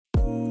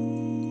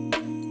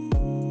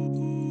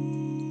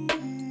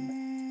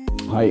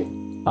Hi.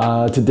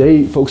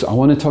 Today, folks, I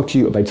want to talk to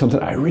you about something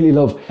I really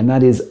love, and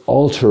that is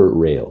altar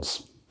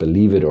rails.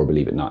 Believe it or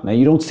believe it not. Now,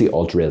 you don't see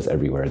altar rails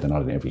everywhere. They're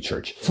not in every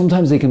church.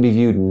 Sometimes they can be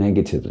viewed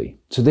negatively.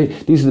 So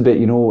these are the bit,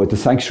 at the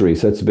sanctuary,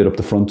 so that's the bit up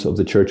the front of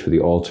the church with the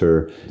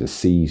altar, the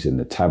seat and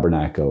the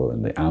tabernacle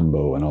and the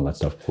ambo and all that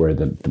stuff, where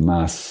the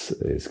Mass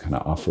is kind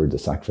of offered, the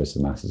sacrifice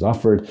of the Mass is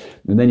offered.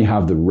 And then you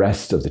have the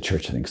rest of the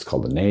church, I think it's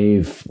called the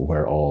nave,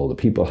 where all the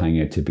people hang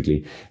out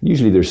typically.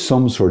 Usually there's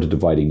some sort of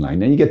dividing line.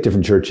 Now you get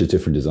different churches,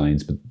 different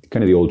designs, but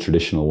kind of the old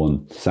traditional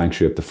one,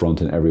 sanctuary up the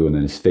front and everyone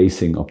then is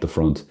facing up the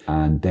front.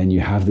 And then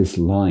you have this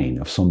line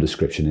of some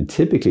description. And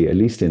typically, at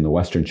least in the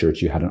Western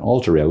church, you had an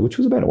altar rail, which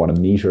was about, a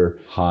meter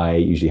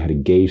high, usually had a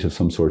gate of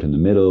some sort in the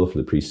middle for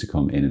the priest to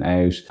come in and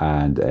out.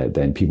 And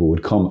then people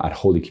would come at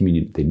Holy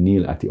Communion. They'd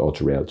kneel at the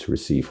altar rail to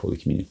receive Holy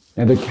Communion.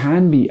 Now, there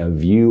can be a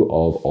view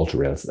of altar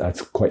rails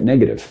that's quite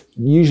negative.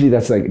 Usually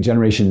that's like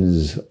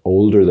generations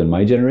older than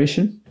my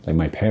generation, like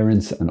my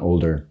parents and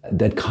older,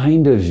 that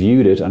kind of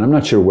viewed it, and I'm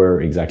not sure where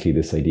exactly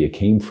this idea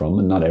came from,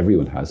 and not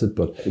everyone has it,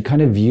 but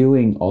kind of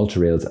viewing altar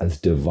rails as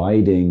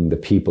dividing the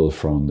people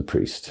from the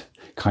priest.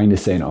 Kind of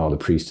saying, the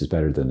priest is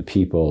better than the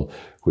people,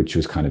 which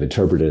was kind of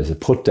interpreted as a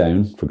put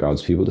down for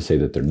God's people, to say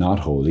that they're not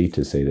holy,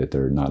 to say that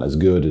they're not as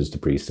good as the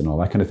priest and all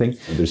that kind of thing.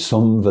 There's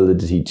some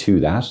validity to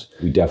that.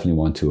 We definitely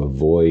want to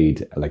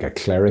avoid like a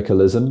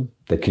clericalism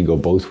that can go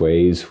both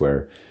ways,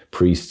 where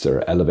priests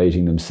are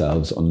elevating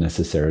themselves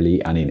unnecessarily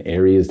and in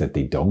areas that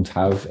they don't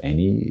have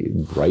any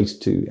right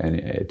to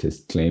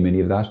claim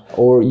any of that.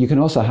 Or you can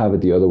also have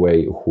it the other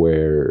way,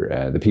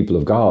 where the people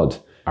of God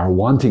are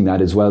wanting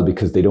that as well,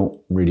 because they don't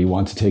really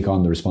want to take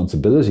on the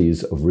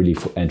responsibilities of really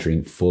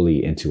entering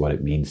fully into what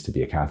it means to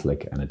be a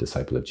Catholic and a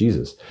disciple of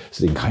Jesus.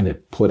 So they can kind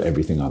of put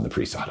everything on the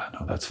priest.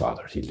 No, that's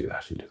Father. He'll do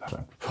that.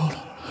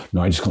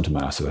 No, I just come to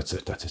Mass, so that's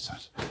it.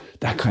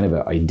 That kind of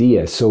an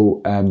idea.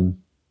 So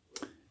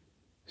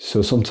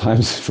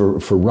sometimes for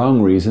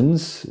wrong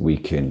reasons, we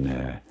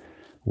can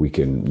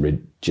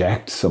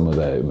reject some of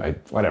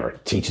the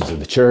teachings of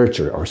the church,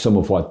 or some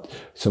of what,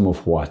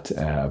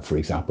 for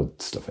example,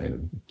 stuff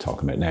I'm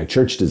talking about now,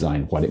 church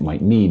design, what it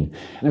might mean.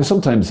 Now,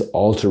 sometimes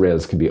altar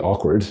rails can be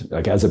awkward.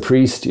 Like as a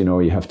priest,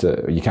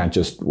 you can't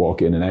just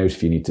walk in and out.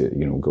 If you need to,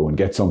 go and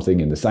get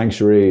something in the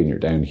sanctuary and you're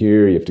down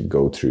here, you have to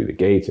go through the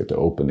gates, you have to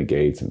open the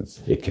gates, and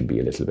it can be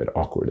a little bit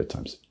awkward at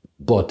times.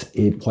 But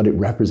what it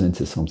represents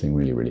is something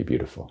really, really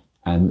beautiful.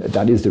 And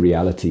that is the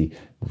reality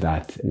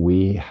that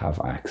we have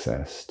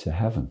access to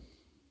heaven.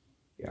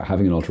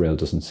 Having an altar rail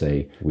doesn't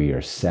say we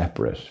are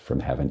separate from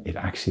heaven. It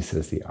actually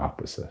says the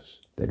opposite,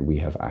 that we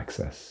have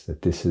access,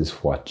 that this is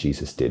what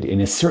Jesus did. In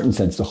a certain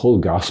sense, the whole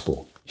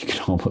gospel, you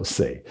can almost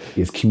say,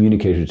 is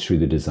communicated through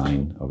the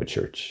design of a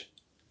church.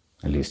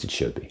 At least it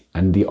should be.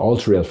 And the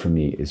altar rail for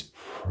me is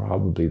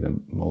probably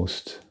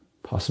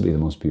possibly the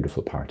most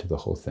beautiful part of the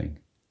whole thing.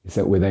 Is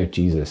that without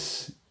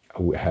Jesus,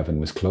 heaven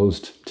was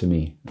closed to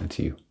me and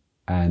to you.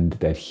 And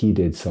that he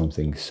did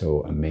something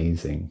so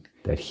amazing,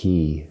 that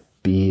he,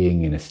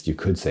 being in you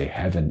could say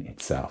heaven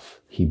itself,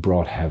 he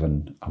brought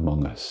heaven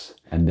among us.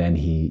 And then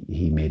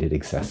he made it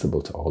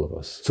accessible to all of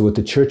us. So what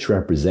the church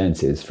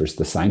represents is, first,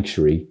 the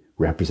sanctuary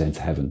represents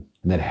heaven.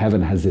 And that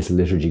heaven has this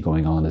liturgy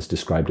going on as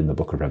described in the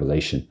book of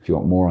Revelation. If you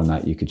want more on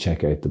that, you could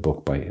check out the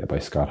book by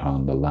Scott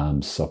Hahn, The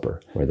Lamb's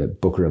Supper, where the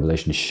book of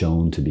Revelation is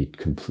shown to be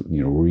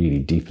really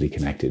deeply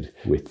connected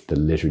with the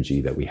liturgy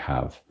that we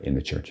have in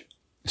the church.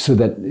 So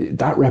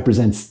that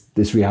represents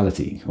this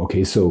reality.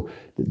 Okay, so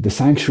the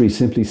sanctuary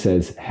simply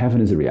says heaven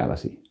is a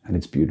reality, and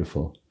it's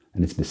beautiful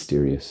and it's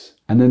mysterious.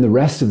 And then the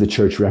rest of the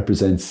church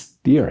represents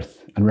the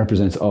earth and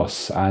represents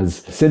us as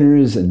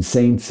sinners and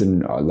saints,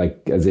 and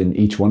as in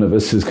each one of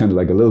us is kind of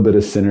like a little bit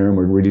of sinner, and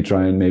we're really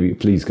trying, maybe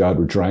please God,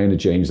 we're trying to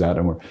change that,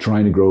 and we're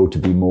trying to grow to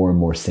be more and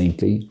more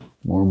saintly,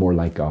 more and more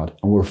like God.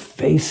 And we're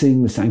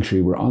facing the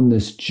sanctuary. We're on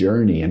this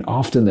journey. And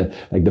often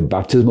the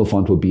baptismal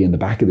font will be in the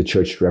back of the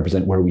church to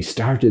represent where we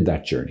started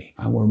that journey.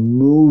 And we're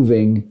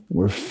moving,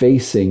 we're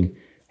facing,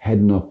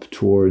 heading up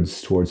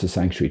towards the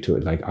sanctuary, to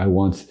it. Like, I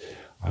want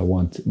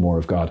more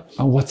of God.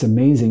 And what's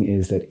amazing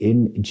is that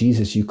in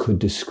Jesus, you could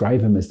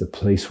describe him as the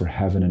place where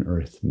heaven and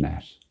earth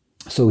met.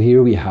 So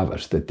here we have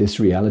it, that this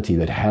reality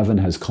that heaven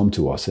has come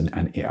to us.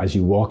 And as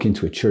you walk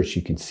into a church,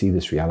 you can see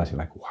this reality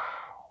like, wow.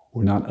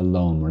 We're not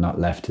alone. We're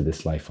not left to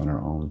this life on our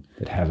own,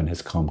 that heaven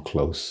has come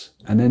close.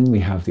 And then we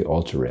have the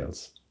altar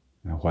rails.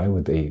 Now, why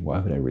would I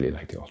really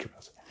like the altar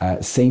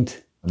rails?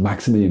 Saint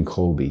Maximilian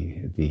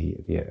Kolbe, the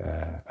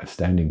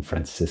astounding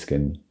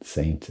Franciscan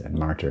saint and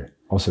martyr,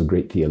 also a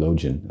great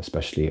theologian,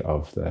 especially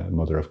of the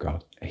Mother of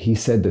God. He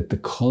said that the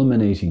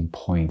culminating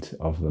point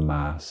of the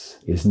Mass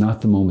is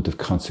not the moment of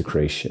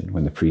consecration,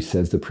 when the priest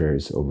says the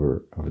prayers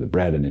over the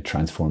bread and it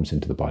transforms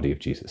into the body of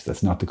Jesus.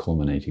 That's not the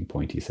culminating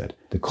point, he said.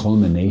 The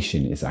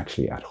culmination is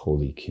actually at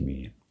Holy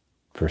Communion.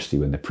 Firstly,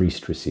 when the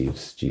priest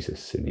receives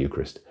Jesus in the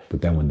Eucharist,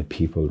 but then when the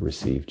people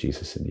receive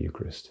Jesus in the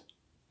Eucharist.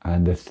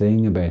 And the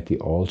thing about the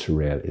altar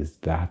rail is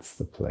that's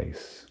the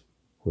place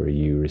where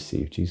you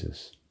receive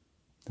Jesus.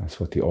 That's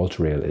what the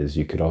altar rail is.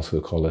 You could also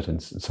call it,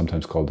 and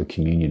sometimes called, the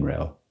communion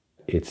rail.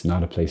 It's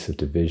not a place of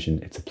division,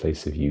 it's a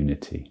place of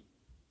unity.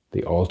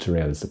 The altar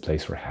rail is the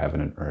place where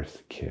heaven and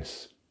earth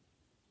kiss.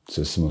 It's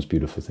just the most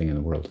beautiful thing in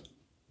the world.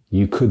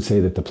 You could say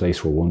that the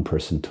place where one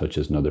person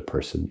touches another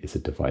person is a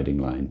dividing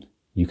line.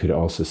 You could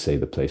also say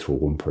the place where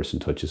one person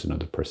touches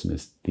another person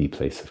is the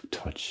place of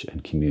touch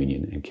and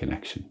communion and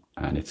connection.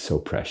 And it's so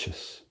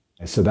precious.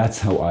 So that's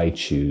how I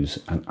choose,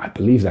 and I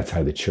believe that's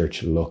how the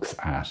church looks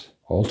at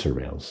altar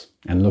rails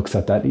and looks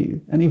at that.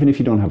 And even if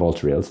you don't have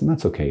altar rails, and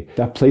that's okay,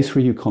 that place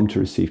where you come to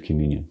receive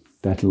communion,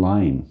 that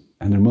line,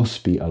 and there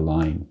must be a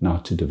line,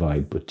 not to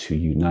divide, but to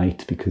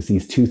unite, because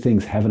these two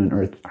things, heaven and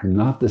earth, are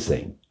not the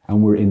same.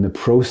 And we're in the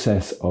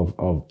process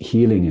of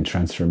healing and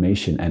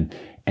transformation and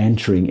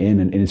entering in.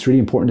 And it's really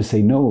important to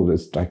say, no,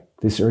 it's like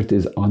this earth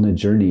is on a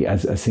journey.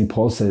 As St.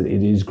 Paul said,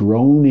 it is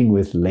groaning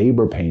with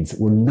labor pains.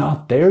 We're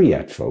not there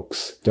yet,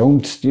 folks.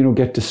 Don't,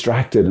 get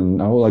distracted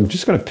and, I'm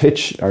just going to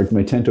pitch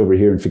my tent over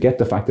here and forget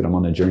the fact that I'm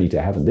on a journey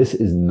to heaven. This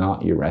is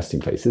not your resting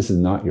place. This is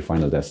not your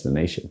final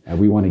destination. And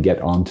we want to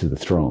get onto the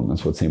throne.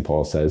 That's what St.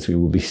 Paul says. We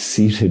will be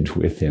seated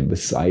with him,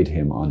 beside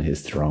him on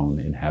his throne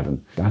in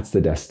heaven. That's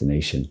the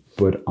destination.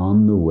 But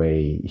on the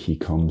way, he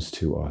comes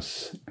to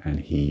us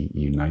and he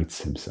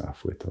unites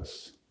himself with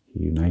us.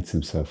 He unites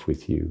himself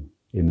with you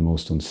in the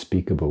most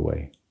unspeakable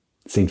way.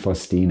 Saint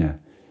Faustina,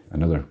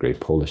 another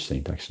great Polish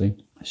saint actually,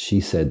 she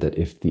said that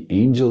if the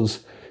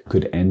angels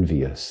could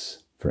envy us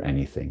for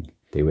anything,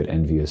 they would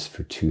envy us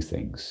for two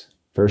things.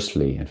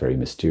 Firstly, and very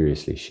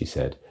mysteriously, she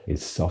said,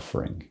 is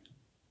suffering.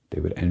 They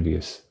would envy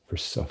us for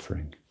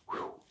suffering.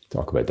 Whew.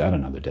 Talk about that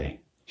another day.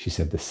 She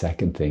said the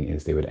second thing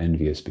is they would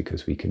envy us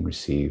because we can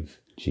receive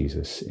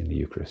Jesus in the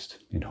Eucharist,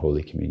 in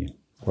Holy Communion,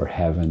 where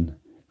heaven,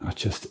 not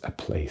just a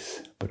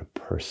place, but a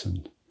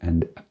person.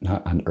 And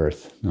not on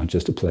earth, not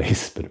just a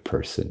place, but a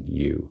person,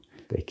 you.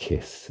 They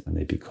kiss and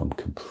they become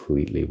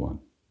completely one.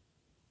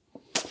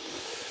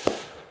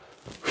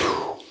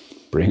 Whew.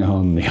 Bring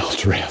on the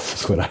altar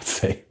rails, is what I'd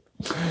say.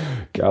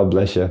 God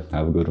bless you.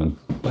 Have a good one.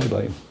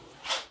 Bye-bye.